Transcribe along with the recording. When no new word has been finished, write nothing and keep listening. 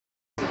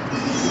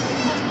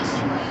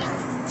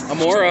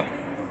Amora.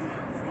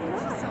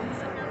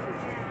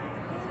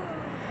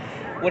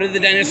 What did the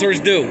dinosaurs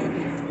do?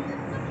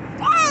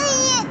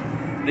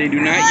 They do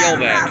not yell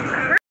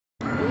back.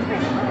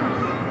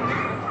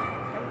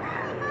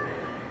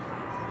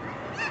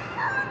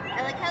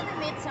 I like how they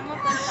made some of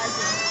them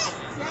cousins.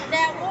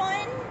 That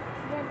one.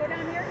 You want to go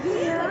down here?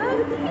 Yeah.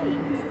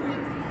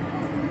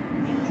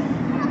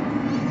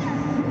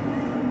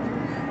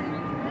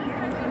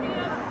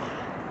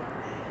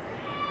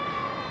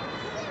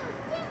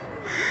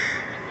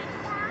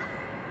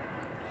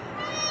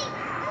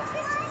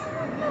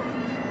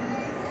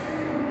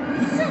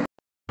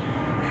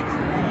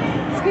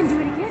 Let's go do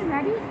it again.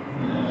 Ready?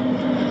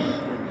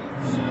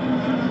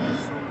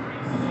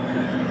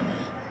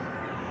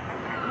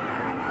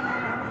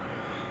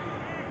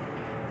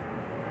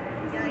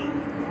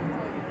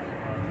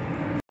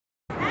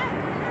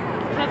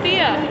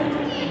 Sophia.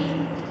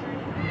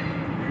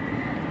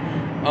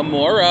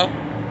 Amora.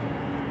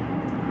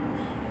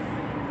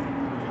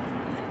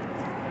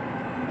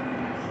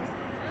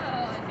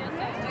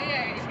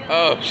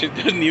 Oh, she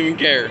doesn't even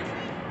care.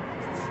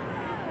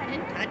 I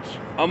didn't touch.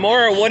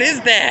 Amora, what is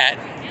that?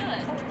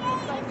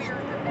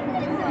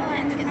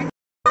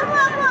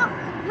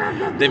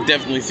 They've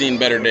definitely seen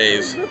better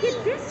days. Look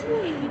at this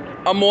way.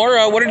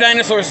 Amora, what do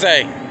dinosaurs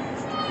say?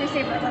 They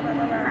say blah, blah, blah,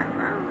 blah,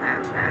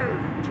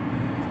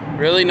 blah.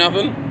 Really?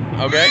 Nothing?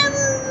 Okay.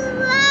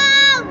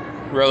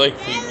 Really?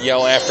 You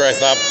yell after I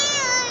stop?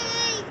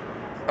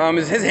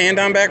 Is his hand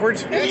on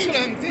backwards? That's what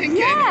I'm thinking.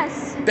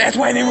 Yes. That's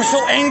why they were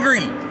so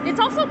angry. It's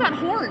also got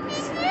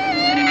horns.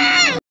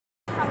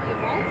 Probably a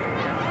wolf.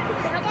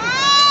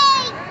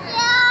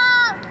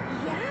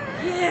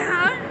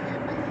 Yeah.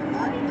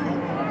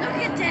 Look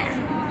at that.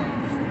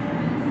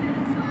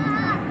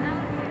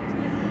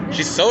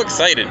 She's so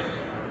excited.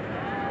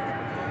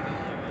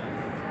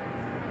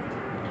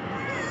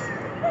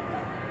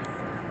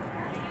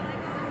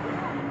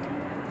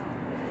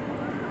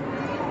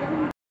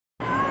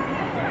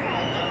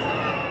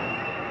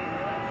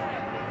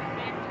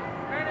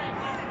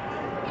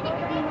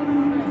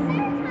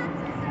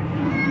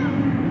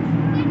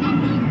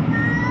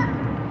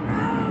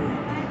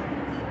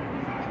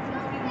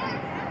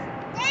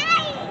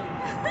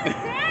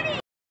 Daddy!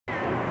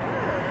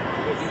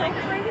 It's so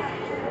crazy.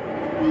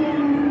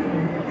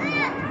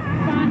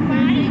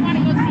 Bonnie, you want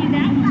to go see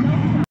that one?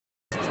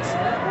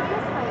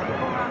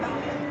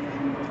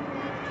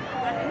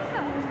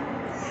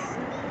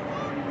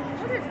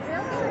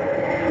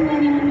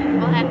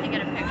 I'll have to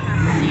get a picture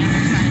from the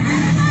other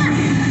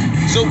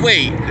side. So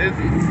wait.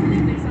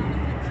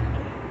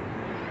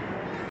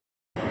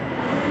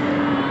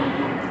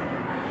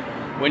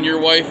 When your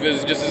wife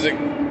is just as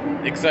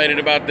excited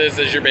about this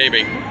as your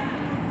baby.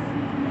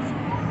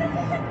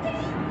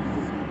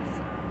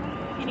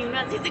 Can you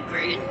not see the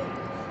green?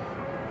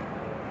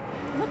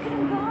 Look at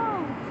them go.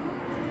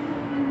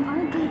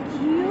 Aren't they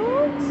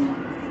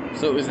cute?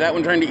 So is that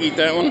one trying to eat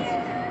that one?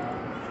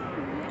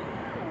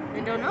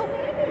 I don't know.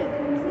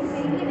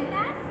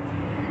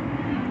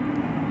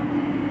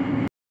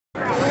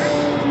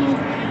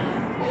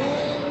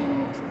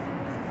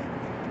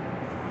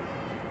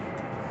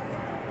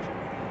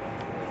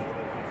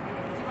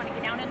 You want to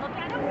get down and look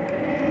at them?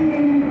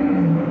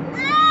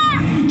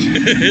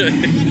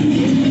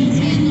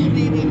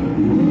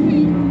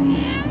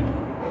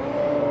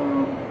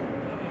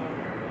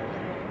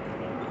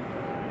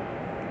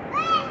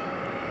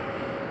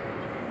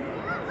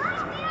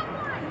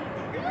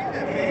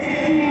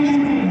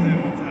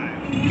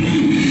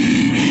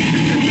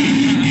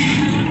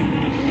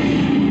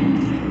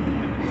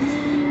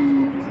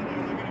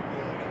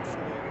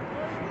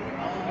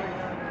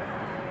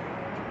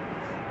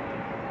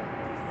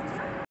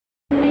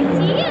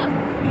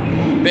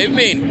 Baby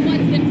Bean.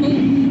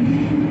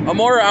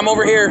 Amora, I'm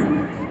over here.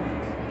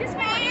 This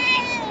way.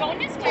 Going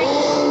this way.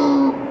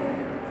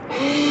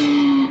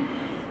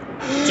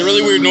 It's a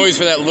really weird noise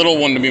for that little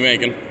one to be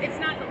making. It's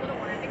not the little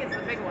one. I think it's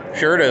the big one.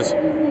 Sure it is.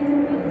 Look, you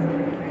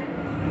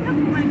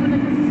want to go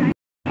look at the side?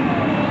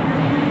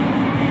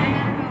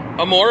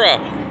 Amora,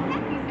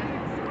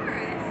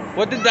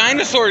 what did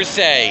dinosaurs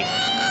say?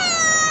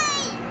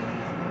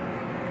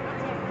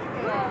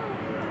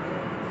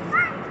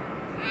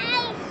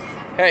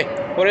 Hey,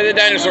 what did the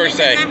dinosaurs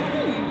say?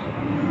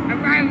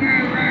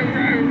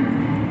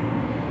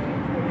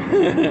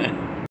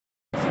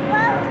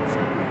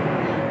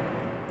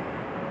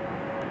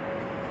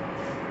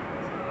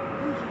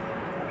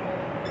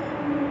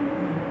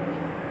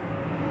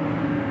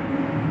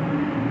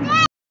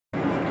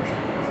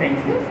 Thank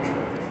you.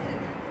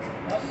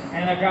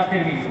 And I dropped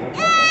it immediately.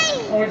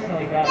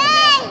 Fortunately, got it.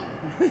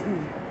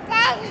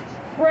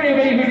 For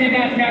anybody who did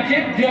not catch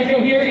it,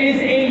 JoJo here is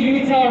a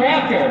Utah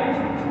Raptor.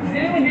 Does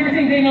anyone here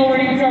think they know where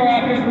Utah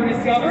Raptors were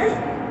discovered?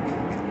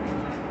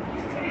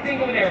 What do you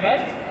think over there, bud?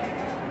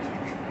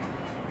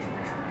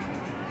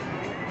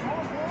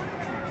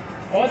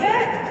 What was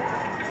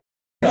that?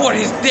 What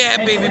is that,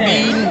 Baby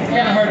Bean? It's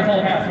kind of hard to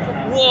pull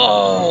past.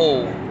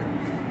 Whoa!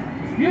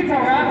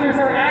 Utah raptors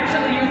are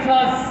actually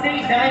Utah's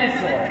state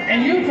dinosaur,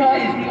 and Utah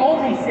is the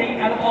only state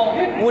out of all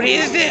 50 What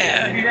is states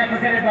that? to be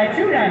represented by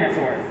 2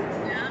 dinosaurs.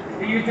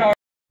 The Utah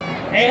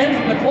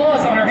and the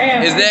claws on our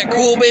hands. Is that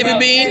cool, baby about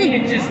bean? 10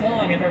 inches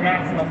long at their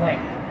maximum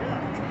length,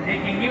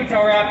 making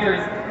Utah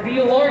raptors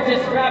the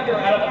largest raptor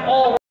out of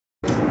all.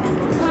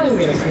 I'm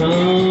gonna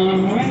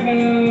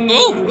come.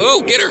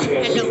 Oh, get her.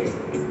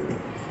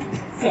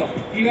 So,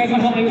 you guys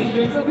want to help me with the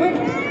drinks real quick?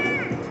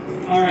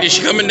 All right. Is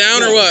she coming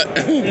down or what?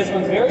 This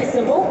one's very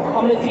simple.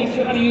 I'm going to teach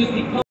you how to use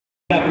the pump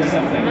or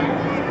something.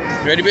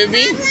 Ready,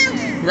 baby?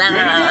 Rawr.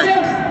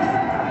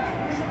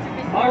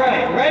 All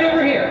right, right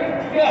over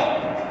here. Go.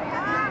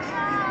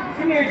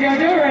 Come here,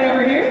 Jojo, right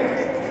over here.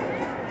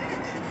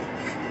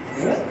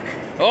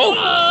 Oh.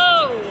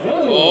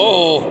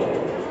 Oh.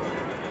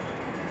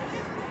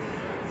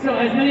 So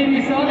as many of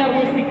you saw, that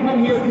was the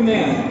come here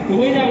command. The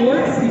way that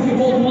works is you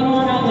hold one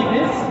arm out like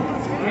this,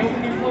 and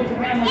open your close your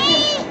hand like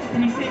this,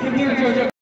 and you say come here, Jojo.